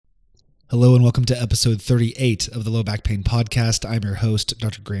Hello and welcome to episode 38 of the Low Back Pain Podcast. I'm your host,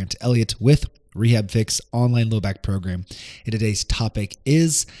 Dr. Grant Elliott with RehabFix online low back program. And today's topic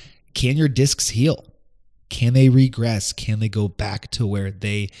is, can your discs heal? Can they regress? Can they go back to where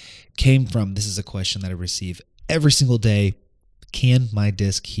they came from? This is a question that I receive every single day. Can my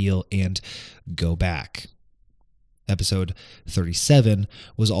disc heal and go back? Episode 37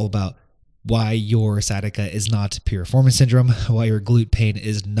 was all about why your sciatica is not piriformis syndrome, why your glute pain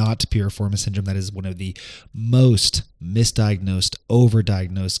is not piriformis syndrome. That is one of the most misdiagnosed,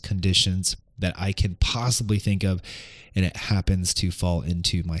 overdiagnosed conditions that I can possibly think of, and it happens to fall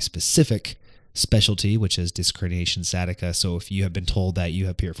into my specific specialty, which is disc herniation sciatica. So if you have been told that you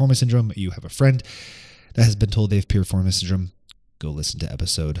have piriformis syndrome, you have a friend that has been told they have piriformis syndrome, go listen to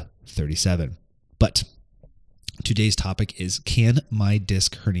episode 37. But today's topic is, can my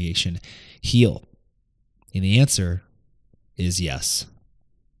disc herniation heal? And the answer is yes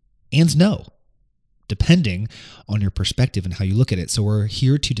and no, depending on your perspective and how you look at it. So we're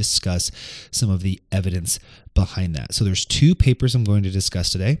here to discuss some of the evidence behind that. So there's two papers I'm going to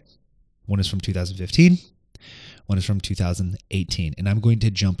discuss today. One is from 2015, one is from 2018, and I'm going to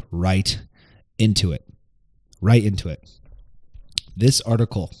jump right into it. This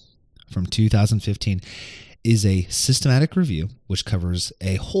article from 2015 is a systematic review, which covers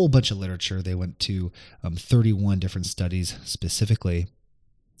a whole bunch of literature. They went to 31 different studies specifically,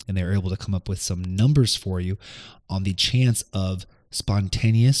 and they were able to come up with some numbers for you on the chance of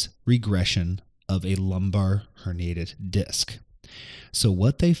spontaneous regression of a lumbar herniated disc. So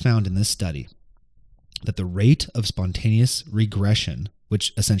what they found in this study, that the rate of spontaneous regression,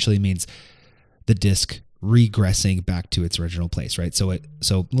 which essentially means the disc regressing back to its original place, right? So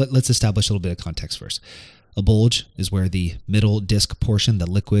let's establish a little bit of context first. A bulge is where the middle disc portion, the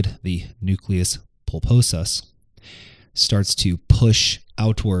liquid, the nucleus pulposus, starts to push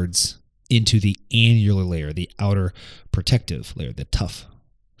outwards into the annular layer, the outer protective layer, the tough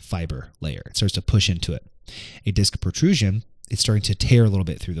fiber layer. It starts to push into it. A disc protrusion is starting to tear a little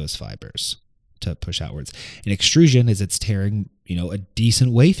bit through those fibers to push outwards. An extrusion is it's tearing, a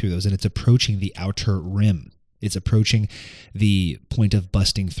decent way through those, and it's approaching the outer rim. It's approaching the point of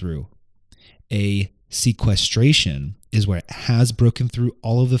busting through. A sequestration is where it has broken through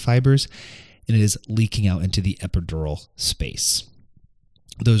all of the fibers and it is leaking out into the epidural space.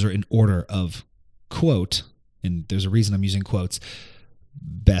 Those are in order of quote, and there's a reason I'm using quotes,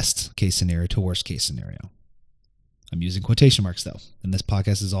 best case scenario to worst case scenario. I'm using quotation marks though, and this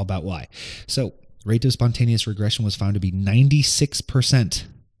podcast is all about why. So, rate of spontaneous regression was found to be 96%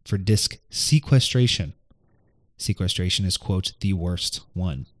 for disc sequestration. Sequestration is, quote, the worst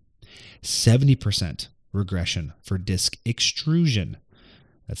one. 70% regression for disc extrusion.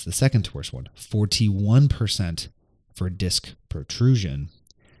 That's the second worst one. 41% for disc protrusion,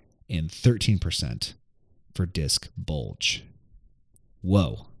 and 13% for disc bulge.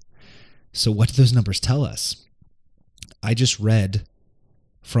 Whoa. So what do those numbers tell us? I just read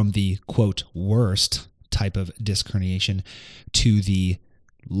from the, quote, worst type of disc herniation to the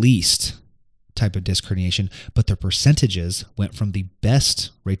least type of disc herniation, but the percentages went from the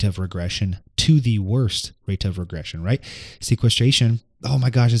best rate of regression to the worst rate of regression, right? Sequestration, oh my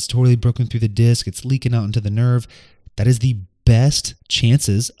gosh, it's totally broken through the disc, it's leaking out into the nerve. That is the best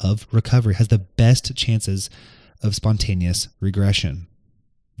chances of recovery, has the best chances of spontaneous regression.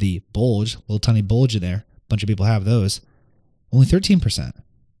 The bulge, little tiny bulge in there, a bunch of people have those, only 13%.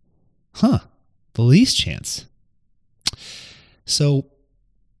 The least chance. So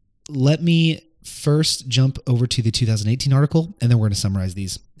let me first jump over to the 2018 article, and then we're going to summarize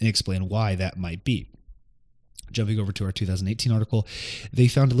these and explain why that might be. Jumping over to our 2018 article, they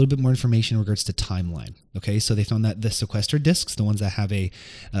found a little bit more information in regards to timeline. Okay, so they found that the sequestered discs, the ones that have a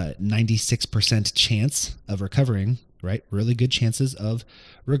 96% chance of recovering, right, really good chances of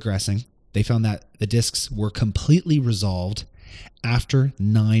regressing, they found that the discs were completely resolved after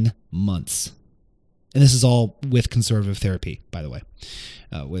 9 months. And this is all with conservative therapy, by the way,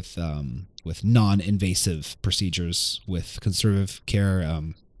 with non-invasive procedures, with conservative care,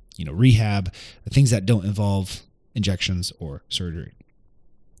 rehab, things that don't involve injections or surgery.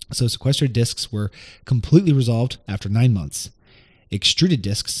 So sequestered discs were completely resolved after 9 months. Extruded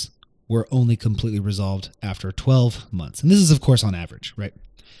discs were only completely resolved after 12 months. And this is, of course, on average, right?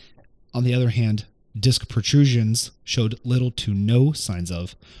 On the other hand, disc protrusions showed little to no signs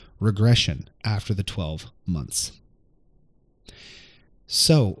of regression after the 12 months.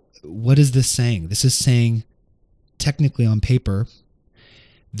 So what is this saying? This is saying, technically on paper,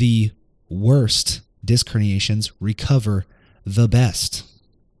 the worst disc herniations recover the best.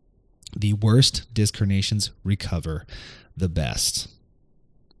 The worst disc herniations recover the best.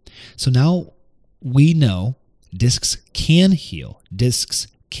 So now we know discs can heal. Discs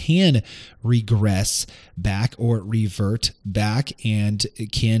can regress back or revert back, and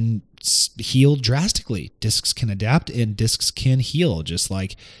it can heal drastically. Discs can adapt and discs can heal just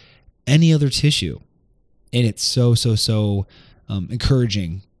like any other tissue. And it's so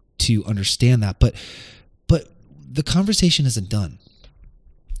encouraging to understand that. But the conversation isn't done.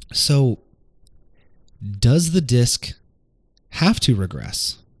 So does the disc have to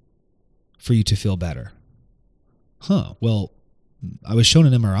regress for you to feel better? Well, I was shown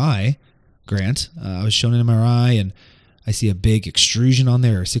an MRI, Grant. I was shown an MRI, and I see a big extrusion on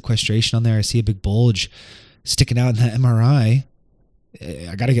there, or sequestration on there. I see a big bulge sticking out in that MRI.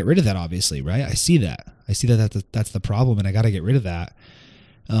 I got to get rid of that, obviously, right? I see that. That's the problem, and I got to get rid of that.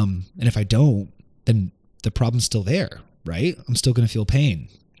 And if I don't, then the problem's still there, right? I'm still going to feel pain.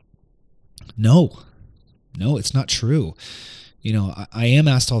 No, it's not true. I am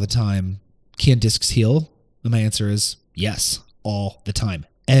asked all the time, can discs heal? And my answer is yes, all the time.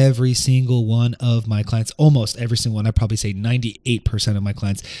 Every single one of my clients, almost every single one, I'd probably say 98% of my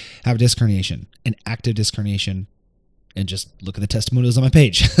clients have a disc herniation, an active disc herniation. And just look at the testimonials on my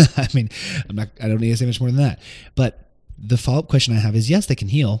page. I mean, I don't need to say much more than that. But the follow-up question I have is, yes, they can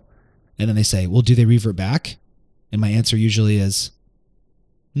heal. And then they say, well, do they revert back? And my answer usually is,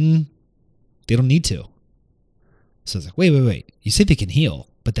 they don't need to. So it's like, wait. You say they can heal,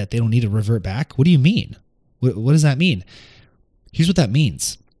 but that they don't need to revert back? What do you mean? What does that mean? Here's what that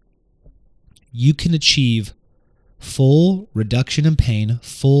means. You can achieve full reduction in pain,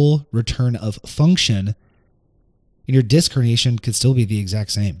 full return of function, and your disc herniation could still be the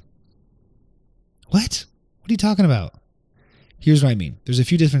exact same. What? What are you talking about? Here's what I mean. There's a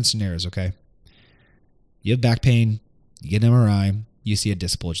few different scenarios, okay? You have back pain, you get an MRI, you see a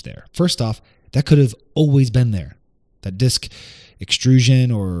disc bulge there. First off, that could have always been there. That disc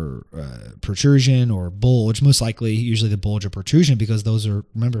extrusion or protrusion or bulge, most likely usually the bulge or protrusion, because those are,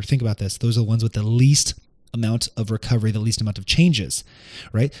 remember, think about this, those are the ones with the least amount of recovery, the least amount of changes,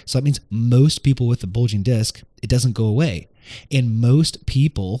 right? So that means most people with the bulging disc, it doesn't go away. And most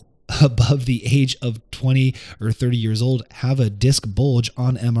people above the age of 20 or 30 years old have a disc bulge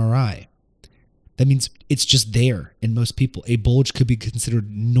on MRI. That means it's just there in most people. A bulge could be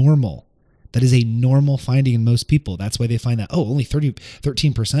considered normal. That is a normal finding in most people. That's why they find that, only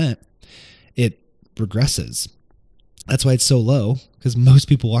 13%, it regresses. That's why it's so low, because most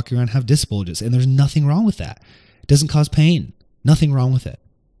people walking around have disc bulges, and there's nothing wrong with that. It doesn't cause pain. Nothing wrong with it.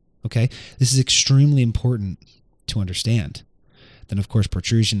 Okay? This is extremely important to understand. Then, of course,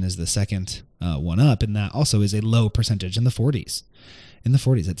 protrusion is the second one up, and that also is a low percentage in the 40s. In the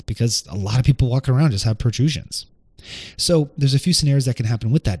 40s, it's because a lot of people walking around just have protrusions. So there's a few scenarios that can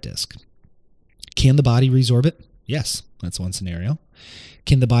happen with that disc. Can the body resorb it? Yes, that's one scenario.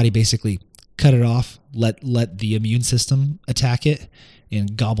 Can the body basically cut it off, let the immune system attack it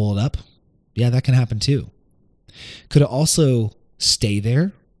and gobble it up? Yeah, that can happen too. Could it also stay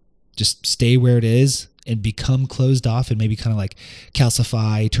there, just stay where it is and become closed off and maybe kind of like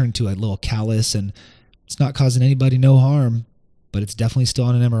calcify, turn into a little callus, and it's not causing anybody no harm, but it's definitely still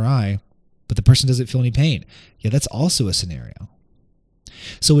on an MRI, but the person doesn't feel any pain? Yeah, that's also a scenario.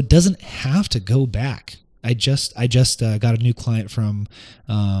 So it doesn't have to go back. I just got a new client from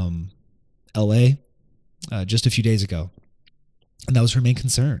LA just a few days ago, and that was her main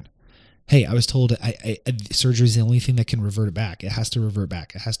concern. Hey, I was told surgery is the only thing that can revert it back. It has to revert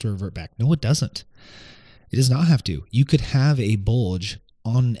back. It has to revert back. No, it doesn't. It does not have to. You could have a bulge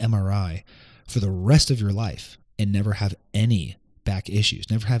on an MRI for the rest of your life and never have any back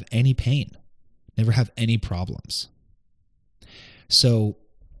issues, never have any pain, never have any problems. So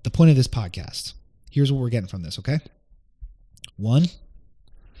the point of this podcast, here's what we're getting from this, okay? 1,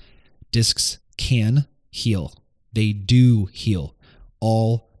 discs can heal. They do heal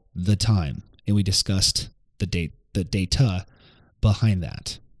all the time. And we discussed the data behind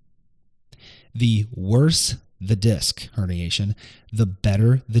that. The worse the disc herniation, the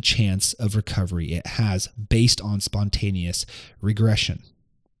better the chance of recovery it has based on spontaneous regression.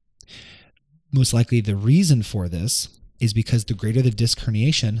 Most likely the reason for this is because the greater the disc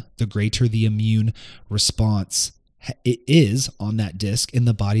herniation, the greater the immune response it is on that disc, and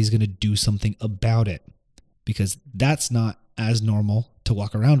the body's going to do something about it, because that's not as normal to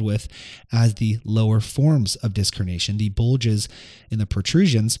walk around with as the lower forms of disc herniation. The bulges and the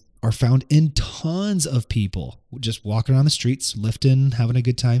protrusions are found in tons of people just walking around the streets, lifting, having a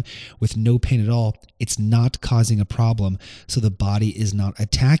good time with no pain at all. It's not causing a problem, so the body is not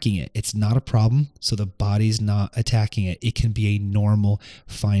attacking it. It's not a problem, so the body's not attacking it. It can be a normal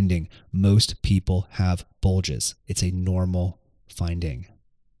finding. Most people have bulges. It's a normal finding.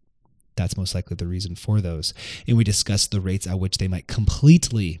 That's most likely the reason for those. And we discussed the rates at which they might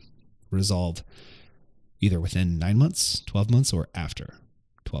completely resolve, either within 9 months, 12 months, or after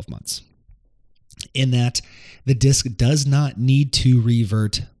 12 months. In that the disc does not need to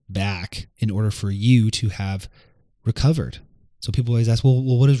revert back in order for you to have recovered. So people always ask, well,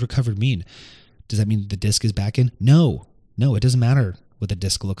 what does recovered mean? Does that mean the disc is back in? No, it doesn't matter what the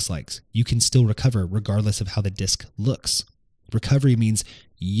disc looks like. You can still recover regardless of how the disc looks. Recovery means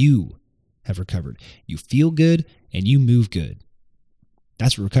you have recovered. You feel good and you move good.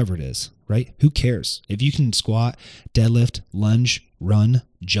 That's what recovered is, right? Who cares? If you can squat, deadlift, lunge, run,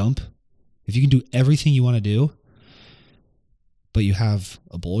 jump, if you can do everything you want to do, but you have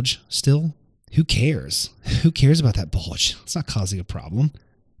a bulge still, who cares? Who cares about that bulge? It's not causing a problem.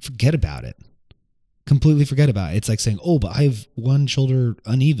 Forget about it. Completely forget about it. It's like saying, oh, but I have one shoulder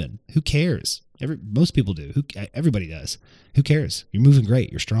uneven. Who cares? Most people do. Everybody does. Who cares? You're moving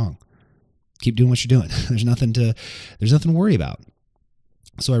great. You're strong. Keep doing what you're doing. There's nothing to worry about.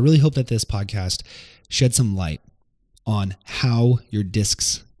 So I really hope that this podcast sheds some light on how your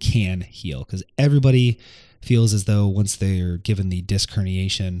discs can heal, because everybody feels as though once they're given the disc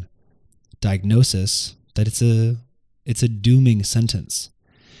herniation diagnosis that it's a dooming sentence,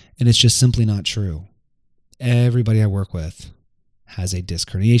 and it's just simply not true. Everybody I work with has a disc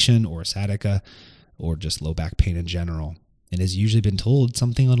herniation or sciatica or just low back pain in general, and has usually been told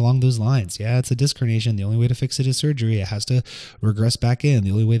something along those lines. Yeah, it's a disc herniation. The only way to fix it is surgery. It has to regress back in.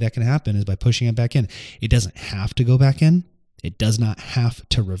 The only way that can happen is by pushing it back in. It doesn't have to go back in. It does not have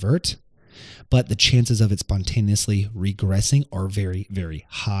to revert, but the chances of it spontaneously regressing are very, very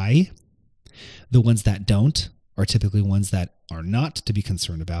high. The ones that don't are typically ones that are not to be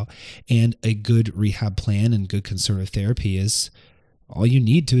concerned about. And a good rehab plan and good conservative therapy is all you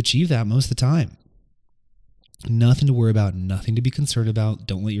need to achieve that most of the time. Nothing to worry about, nothing to be concerned about.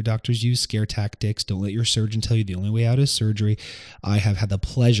 Don't let your doctors use scare tactics. Don't let your surgeon tell you the only way out is surgery. I have had the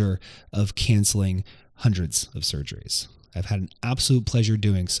pleasure of canceling hundreds of surgeries. I've had an absolute pleasure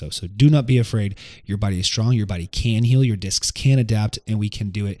doing so. So do not be afraid. Your body is strong. Your body can heal. Your discs can adapt, and we can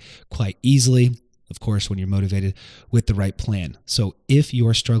do it quite easily. Of course, when you're motivated with the right plan. So if you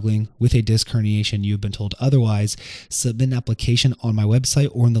are struggling with a disc herniation, you've been told otherwise, submit an application on my website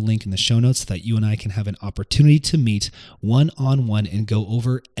or in the link in the show notes so that you and I can have an opportunity to meet one-on-one and go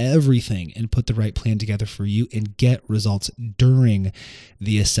over everything and put the right plan together for you and get results during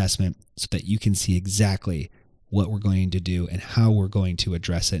the assessment so that you can see exactly what we're going to do and how we're going to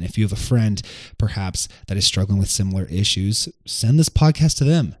address it. And if you have a friend, perhaps, that is struggling with similar issues, send this podcast to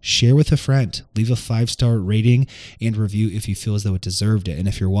them. Share with a friend. Leave a 5-star rating and review if you feel as though it deserved it. And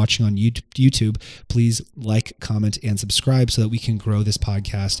if you're watching on YouTube, please like, comment, and subscribe so that we can grow this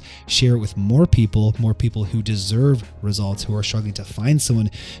podcast. Share it with more people who deserve results, who are struggling to find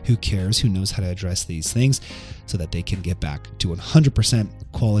someone who cares, who knows how to address these things so that they can get back to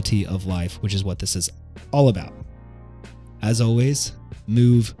 100% quality of life, which is what this is all about. As always,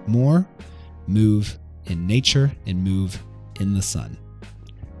 move more, move in nature, and move in the sun.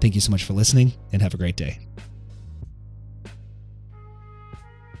 Thank you so much for listening, and have a great day.